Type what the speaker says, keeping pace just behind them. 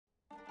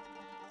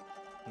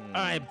All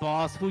right,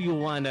 boss. Who you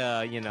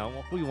wanna,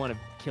 who you wanna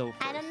kill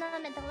first? I don't know,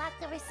 man. The lack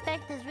of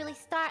respect is really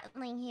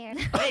startling here.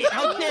 Hey,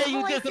 how dare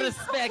you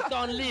disrespect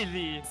on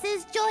Lily?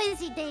 Since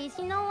Joyzy days,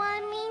 you know what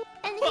I mean?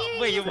 And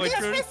Wait, here he's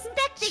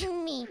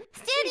disrespecting me,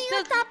 standing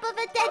on top of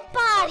a dead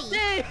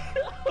body.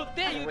 How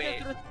dare you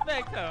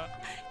disrespect her?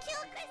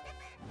 Kill Kristofer.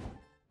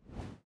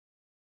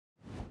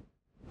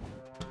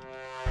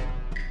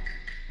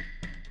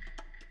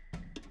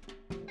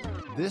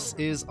 This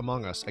is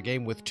Among Us, a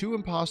game with 2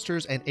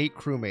 imposters and 8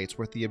 crewmates,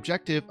 with the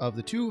objective of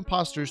the 2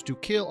 imposters to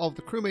kill all of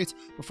the crewmates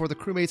before the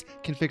crewmates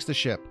can fix the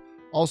ship.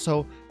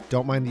 Also,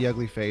 don't mind the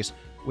ugly face.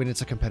 When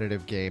it's a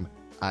competitive game,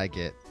 I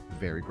get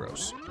very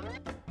gross.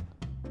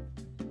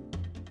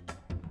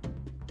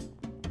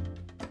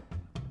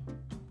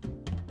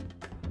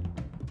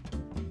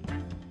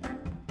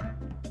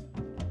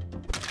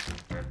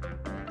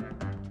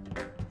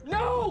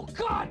 No!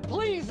 God,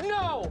 please,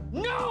 no!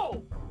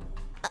 No!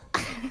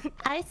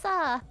 I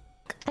saw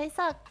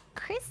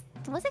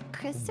was it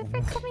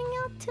Kristofer coming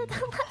out to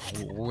the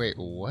left? Wait,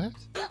 what?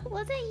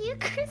 Was it you,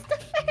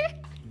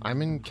 Kristofer?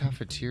 I'm in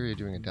cafeteria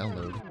doing a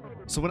download.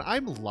 So when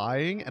I'm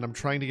lying and I'm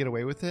trying to get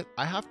away with it,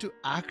 I have to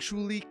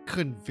actually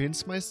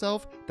convince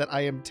myself that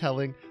I am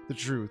telling the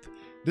truth.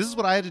 This is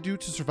what I had to do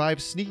to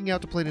survive sneaking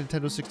out to play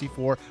Nintendo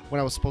 64 when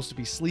I was supposed to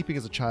be sleeping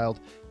as a child.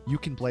 You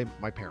can blame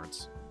my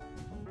parents.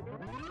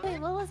 Wait,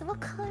 what was it?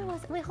 What color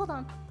was it? Wait, hold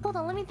on.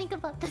 Let me think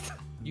about this.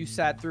 You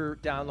sat through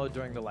download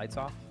during the lights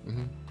off?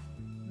 Mm-hmm.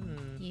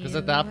 Because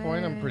at that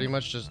point, I'm pretty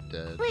much just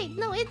dead. Wait,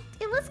 no, it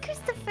was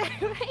Kristofer,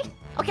 right?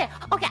 Okay,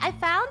 I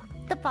found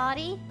the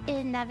body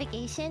in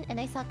navigation, and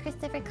I saw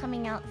Kristofer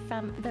coming out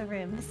from the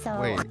room. So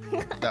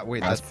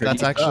Wait,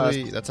 that's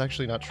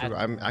actually not true.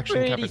 I'm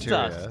actually in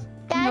cafeteria.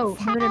 No.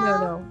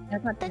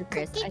 That's not true,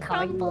 Chris. I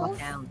saw you walk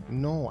down.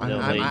 No,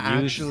 I'm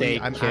actually.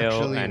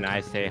 And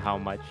I say how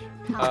much.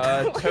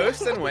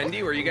 Toast and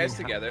Wendy, were you guys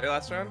together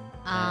last round?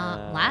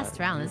 Last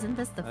round. Isn't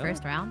this the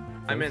first round?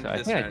 I'm in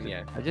this round,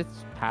 yeah. I just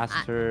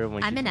passed her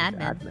when I'm she an was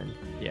admin.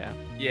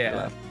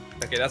 Yeah.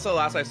 Okay, that's the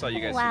last I saw you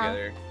guys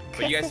together.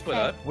 But you guys split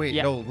up? Wait,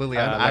 no, Lily,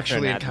 I'm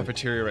actually in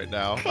cafeteria right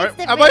now.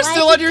 Am I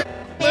still on your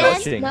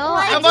list? No,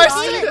 Am I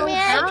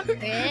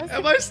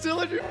still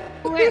on your...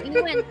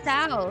 You went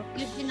south.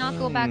 You did not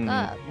go back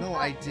up. No,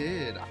 I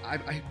did.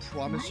 I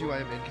promise you I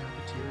am in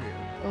cafeteria.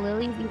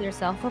 Lily's either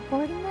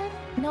self-reporting then?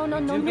 No. No,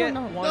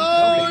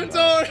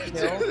 don't!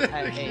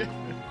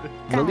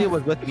 Lily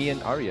was with me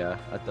and Arya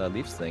at the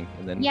Leafs thing,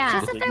 and then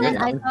I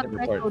saw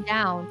Chris go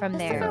down from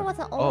there. Kristofer was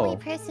the only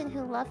person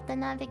who left the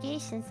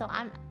navigation,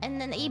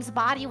 and then Abe's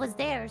body was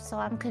there, so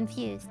I'm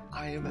confused.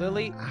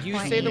 Lily, you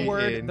say the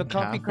word, the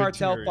Comfy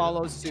Cartel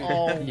follows suit.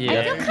 I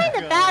feel kind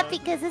of bad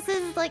because this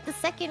is like the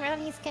second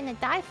round he's gonna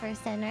die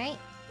first, then, right?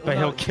 But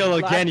he'll kill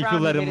again if you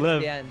let him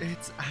live.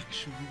 It's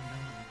actually not.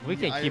 We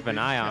can keep an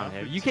eye on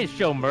him. You can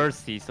show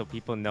mercy so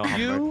people know how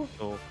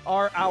merciful. You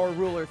are our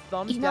ruler.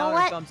 Thumbs down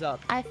or thumbs up?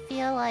 I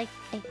feel like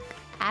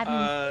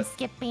I'm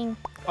skipping.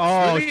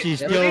 Oh, she's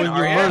showing you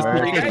mercy.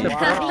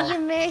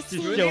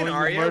 She's showing you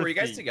mercy. Were you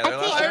guys together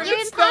last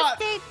round?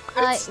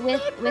 With me.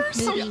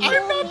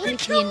 I'm not the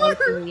killer.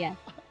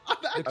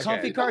 The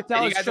Comfy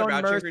Cartel is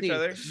showing mercy.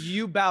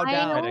 You bow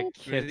down. I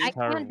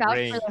can't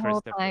vouch for the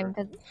whole time.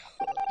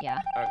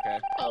 Okay.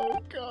 Oh,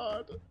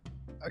 God.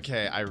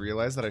 Okay, I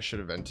realized that I should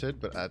have vented,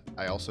 but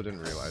I also didn't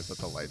realize that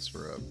the lights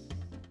were up.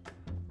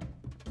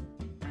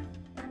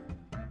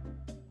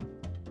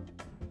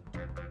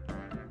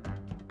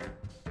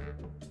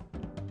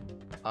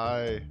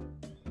 I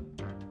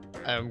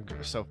am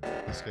so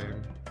this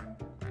game.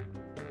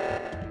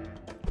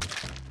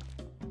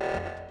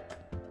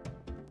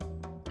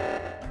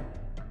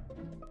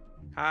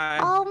 Hi.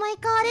 Oh my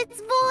God, it's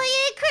Boy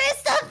and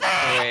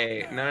Kristofer!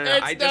 Wait, no,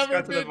 I just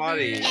got to the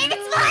body. It's Boy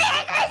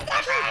and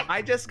Kristofer!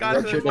 I just got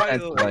to the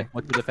body.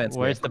 What's the defense?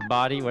 Where's the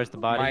body? Where's the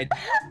body?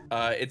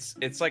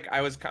 It's like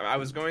I was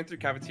going through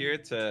cafeteria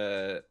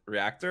to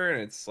reactor,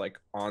 and it's like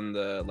on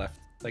the left,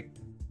 like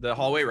the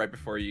hallway right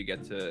before you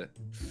get to,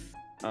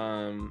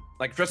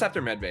 like just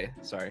after medbay.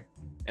 Sorry,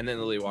 and then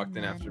Lily walked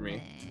in after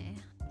me.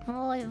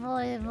 Boy.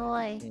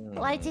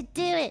 Why'd you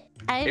do it?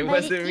 I It invited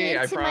wasn't me, you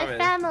I into my promise.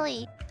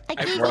 family. I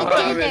gave you promise,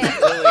 dinner.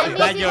 Lily. Is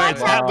that your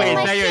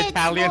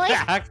Italian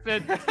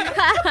accent?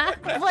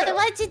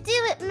 Why'd you do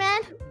it,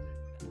 man?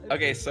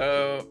 Okay,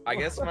 so I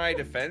guess my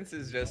defense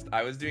is just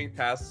I was doing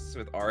tasks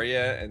with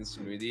Arya and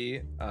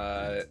Smoothie.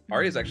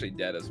 Arya's actually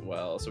dead as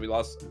well, so we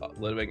lost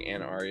Ludwig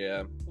and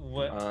Arya.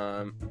 What?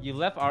 You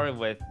left Arya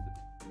with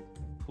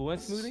who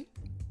and Smoothie?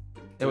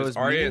 It was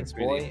Arya and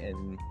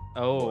Smoothie.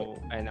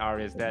 And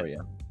Arya's dead.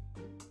 Arya.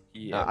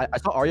 Yeah. I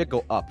saw Arya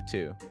go up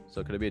too,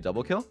 so could it be a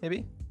double kill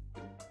maybe?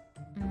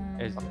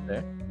 Is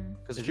there?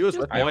 Because she was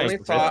with I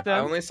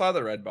only saw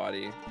the red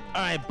body.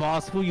 All right,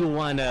 boss. Who you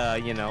wanna,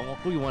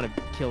 who you wanna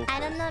kill? I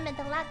don't know, man.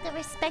 The lack of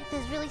respect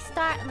is really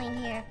startling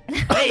here.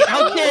 Hey,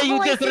 how dare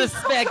you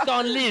disrespect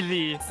on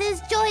Lily?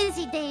 Since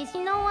Joyzy days,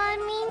 you know what I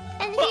mean?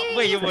 And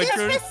here he's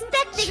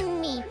disrespecting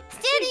me,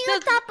 standing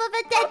on top of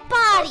a dead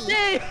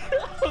body.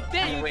 How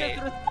dare you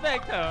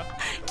disrespect her?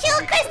 Kill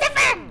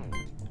Kristofer!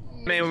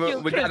 Man,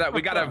 we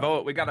gotta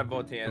vote. We gotta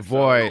vote to answer.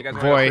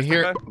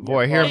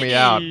 Boy, hear me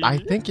out. I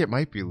think it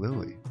might be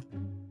Lily.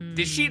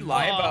 Did she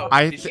lie about?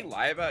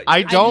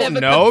 I don't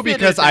know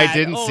because I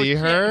didn't see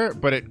her,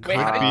 but it could be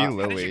How did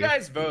Lily. you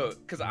guys vote?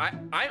 Because I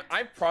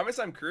promise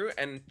I'm crew,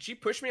 and she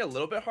pushed me a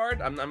little bit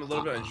hard. I'm a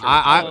little bit unsure.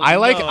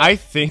 I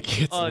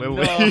think it's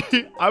Lily.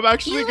 No. I'm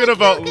actually gonna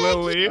vote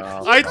Lily.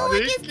 I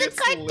think it's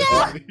Lily.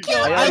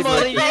 I'm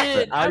already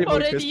in. I'm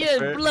already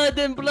in. Blood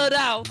in, blood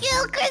out.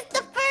 Kill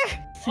Kristofer!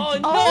 Oh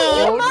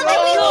no!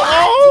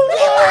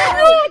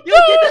 You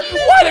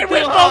What did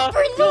we vote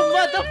for? You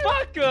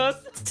motherfuckers!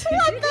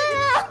 What the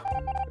hell?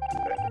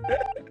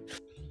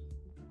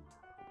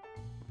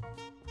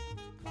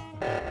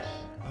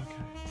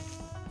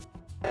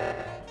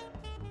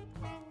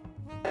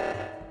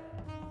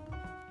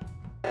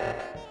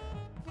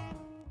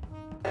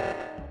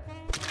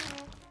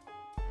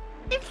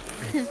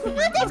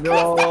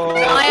 No.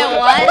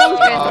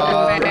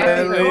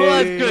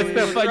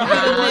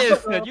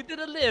 Kristofer? You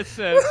didn't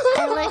listen.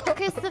 I like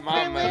Kristofer.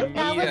 Mamma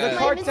That was mia. my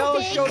Cartel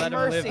mistake. showed Let him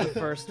live mercy. the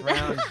first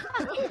round.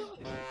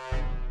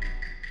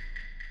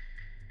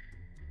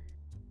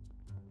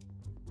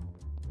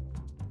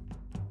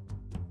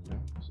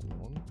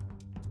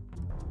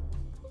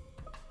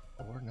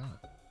 Or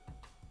not.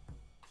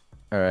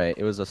 All right,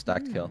 it was a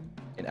stacked kill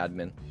in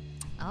admin.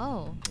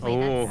 Oh.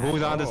 Oh,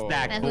 who's on the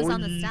stack? And who's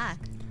on the stack?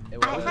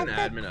 It I was had an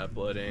to- admin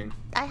uploading.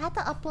 I had to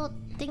upload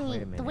Wait a thingy,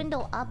 the minute.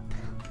 window up.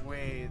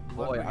 Wait,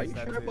 Boy, are you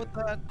that sure about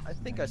that? I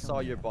think I saw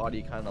your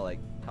body kind of like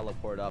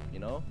teleport up, you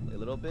know, a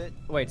little bit.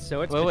 Wait,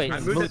 so it's Wait, I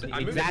moved it- I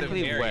moved it to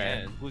exactly the very where?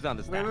 end. Who's on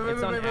the stack? Wait,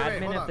 it's on wait,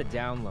 admin hold at the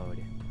on.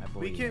 download, I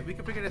We believe.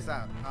 can figure this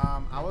out.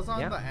 I was on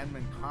Yeah. the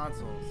admin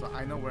console, so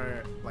I know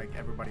where like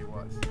everybody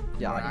was.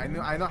 Yeah,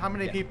 Where I know how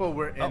many Yeah. people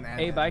were in Oh, admin.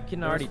 Abe, I can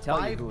There already was tell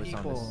you 5 who was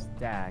on people. the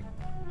stack.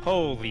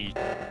 Holy.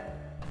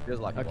 There's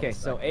a lot of people Okay, on the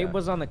so stack, Abe yeah.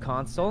 was on the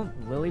console,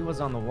 Lily was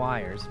on the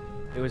wires.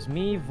 It was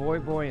me,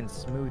 Voyboy, and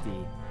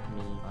Smoothie.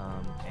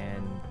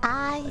 And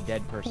I a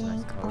dead person, I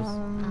think, suppose.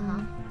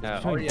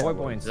 Between yeah,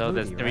 Voyboy and So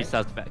there's Smoothie, 3 right?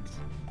 suspects.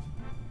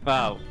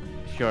 Oh,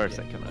 sure,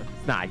 Sykkuno.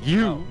 It's not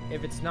you. Oh,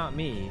 if it's not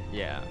me,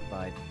 Yeah.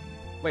 but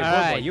wait, All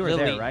Voyboy, right, you were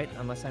Lily. there, right?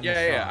 Unless I Yeah,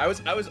 missed yeah.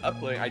 something. I was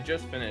uploading. I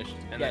just finished.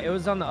 And Yeah, then it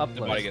was on the body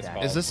upload gets stack.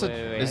 followed. Is this a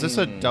Wait, is this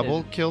a wait.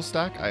 double kill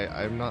stack?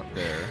 I'm not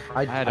there.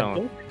 I don't-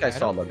 think I I saw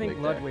don't Ludwig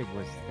think there. Ludwig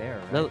was there.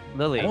 Right?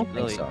 Lily, I don't think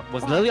Lily. so.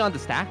 Was Lily on the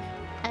stack?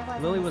 I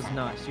was Lily on the was side.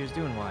 not. She was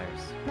doing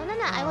wires. No,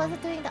 I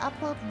wasn't doing the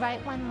upload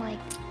right when like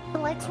the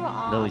lights were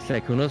off. Lily,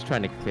 Sykkuno's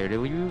trying to clear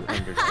to you,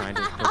 and you're trying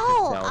to push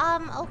Oh,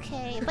 yourself.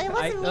 okay, but it I,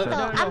 wasn't me no, though.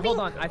 no, I'm being... hold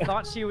on. I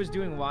thought she was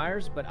doing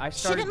wires, but I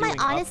started Shouldn't my doing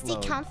honesty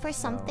upload, count for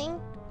so-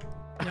 something?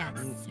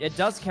 Yes. It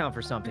does count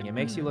for something. It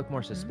makes you look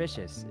more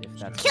suspicious if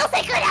that's. Kill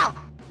Sykkuno!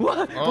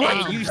 What? Oh.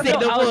 Hey, you said No,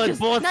 the I was word, just-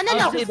 boss. No, I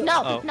said-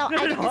 no,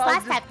 I did this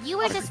last time. You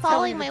were just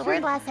following my word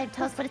truth. last time,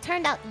 Toast, but it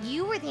turned out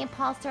you were the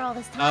imposter all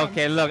this time.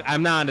 Okay, look,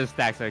 I'm not on the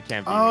stack, so it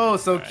can't be. Oh, me.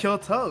 so Alright. kill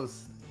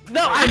Toast.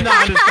 No, I'm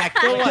not on the stack.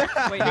 Kill one.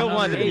 Wait, Kill no,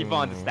 one of the Abe, people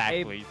on the stack,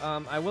 Abe, please.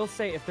 I will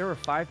say if there were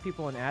 5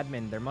 people in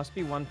admin, there must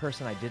be one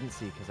person I didn't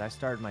see because I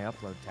started my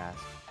upload task.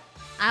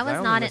 I 'Cause was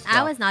only not. missed I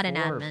out was not an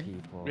 4 admin.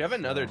 people, We have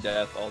another so-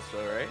 death also,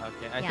 right?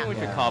 Okay, I Yeah. think we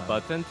should Yeah. call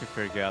Button to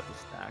figure out the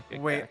stack. Okay.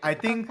 Wait, I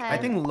think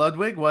Okay.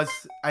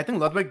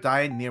 Ludwig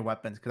died near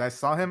weapons because I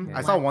saw him. Okay.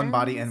 I saw one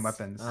body in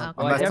Weapons? weapons. Well, I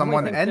Unless definitely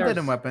someone think ended in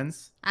there's-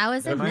 weapons. I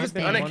was There in might have med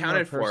been bay. one more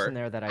Unaccounted for. person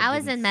there that I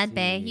was didn't in med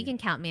bay. see. You can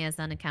count me as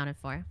unaccounted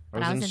for. I But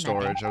was in med bay.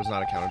 storage. I was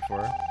not accounted for.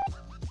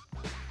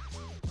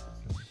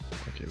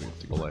 Okay, we have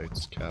to go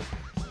lights. Cap.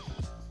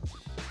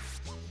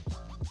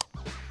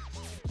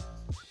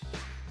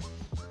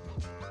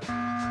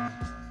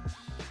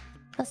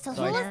 So So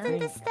who I was in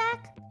think- the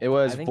stack? It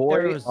was I think Boy,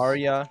 there was-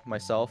 Arya,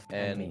 myself, me.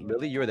 and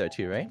Lily. You were there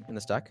too, right? In the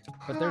stack.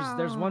 But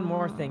there's one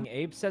more thing.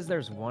 Abe says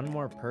there's one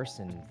more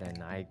person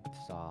than I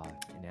saw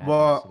in admin.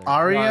 Well, so there's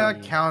Arya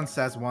one- counts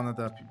as one of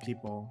the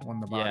people, one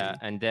of the body. Yeah,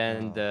 and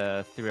then Oh.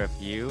 the 3 of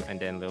you,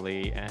 and then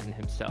Lily and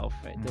himself.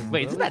 Does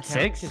Wait, isn't Lily that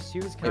count? 6? 'Cause she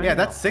was Yeah, counting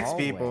that's the 6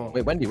 hallway. people.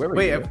 Wait, Wendy, where were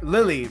Wait, you?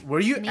 Lily,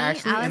 were you Me,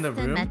 actually I in the was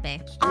in room? med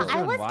bay. She was I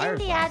doing was in wires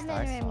the last I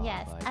admin room, saw,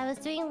 yes. but- I was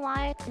doing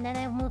wires, and then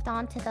I moved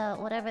on to the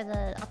whatever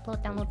the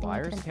upload download thing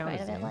wires to the count right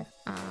as of it in? was.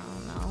 I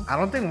don't know. I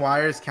don't think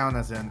wires count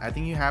as in. I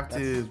think you have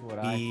That's to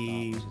what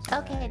be. I thought. which is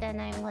Okay, why- then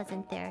I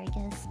wasn't there, I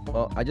guess.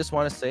 Well, I just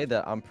want to say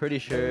that I'm pretty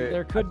sure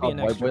There could be I an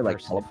saw Boy extra Boy, like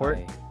person. teleport.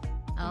 if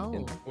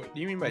Oh. What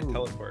do you mean by Ooh.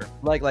 teleport?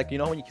 Like you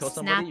know when you kill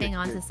somebody, Snapping you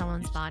onto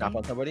someone's snap body.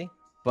 on somebody.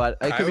 But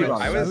it I could be was-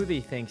 wrong. I I was-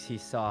 Smoothie thinks he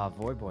saw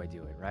Voyboy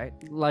do it, right?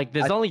 Like,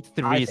 there's I- only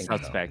 3 think so.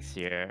 suspects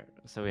here,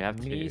 so we have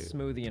Me, to.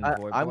 Smoothie, and I-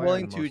 Voyboy. I'm are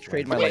willing the to most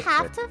trade Do my we life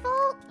have for to it.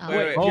 vote? Oh.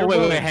 Wait, Oh, Your wait,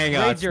 vote hang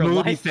on. trades your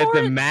Smoothie life said for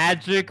the it?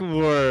 magic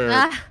word.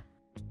 Ah,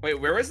 Wait,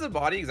 where was the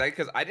body exactly?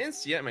 Because I didn't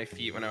see it at my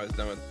feet when I was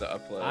done with the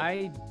upload.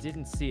 I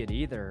didn't see it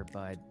either,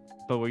 but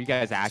But were you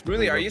guys actively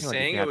Really, are you looking like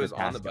saying you it had was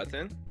on the task?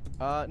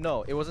 button?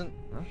 No, it wasn't.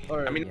 Huh?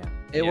 Or, I mean, yeah.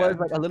 it yeah. was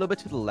like a little bit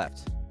to the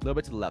left. A little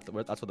bit to the left.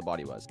 That's where the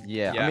body was.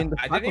 Yeah. Yeah, I mean, the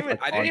I stack didn't was, even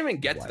like, I didn't on even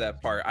get to wide.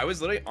 that part. I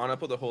was literally on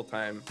upload the whole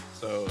time,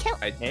 so Kill-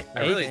 I It's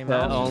really the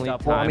Well, only I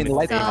time mean, the it's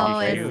lights are safe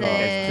on. to So do. is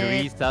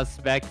There's it 3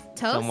 suspects.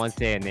 Toast? Someone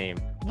say a name.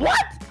 What?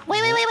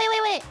 Wait.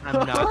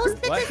 I'm not.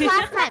 Toast did this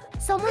last time.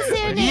 Someone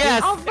said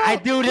Yes, I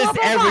do this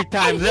every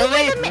time.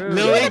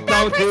 Lily,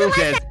 don't do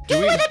this.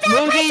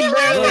 Lily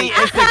literally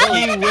is the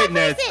key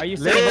witness. Are you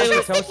saying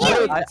Lily,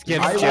 Toast?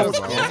 skip.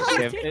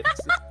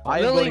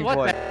 Lily, what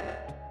the?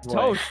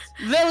 Toast.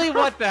 Lily,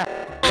 what the?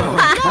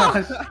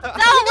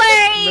 Don't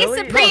worry,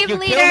 Supreme Look, you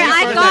Leader, killed me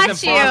I first got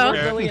as a you.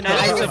 imposter, and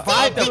I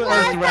survived the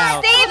first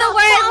round. Say the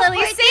word,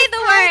 Lily. Say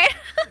the word.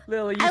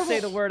 Lily, I you say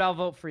will- the word, I'll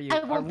vote for you.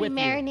 I Or won't be with you.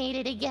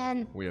 marinated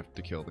again. We have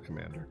to kill the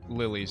commander.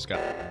 Lily's got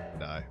to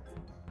die.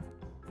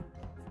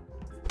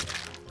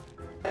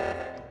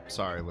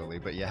 Sorry, Lily,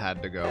 but you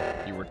had to go.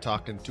 You were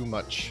talking too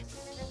much.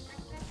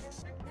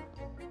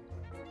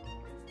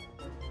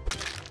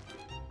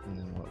 And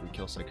then what? We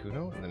kill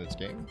Sykkuno, and then it's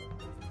game?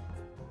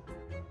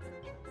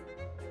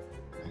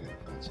 I gotta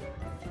find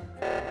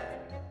Sykkuno.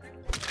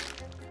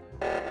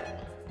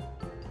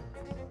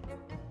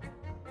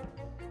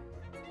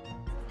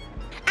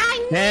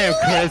 Damn,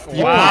 Chris.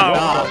 You Wow.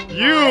 fucked up.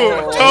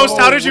 You, Toast,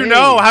 how did you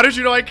know? How did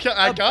you know I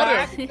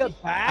got him?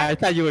 I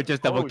thought you would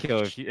just double Oh,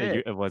 kill if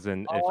it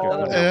wasn't. If Oh,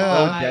 you're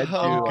Yeah. dead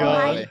Oh, too.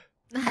 God.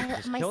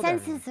 My killed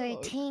senses are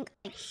tanked.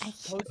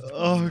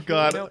 Oh, You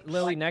God. know,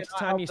 Lily, next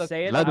time you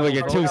say it, Ludwig, I'll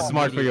you're vote too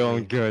smart for your own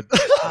immediately. good.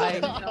 I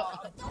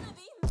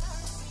know.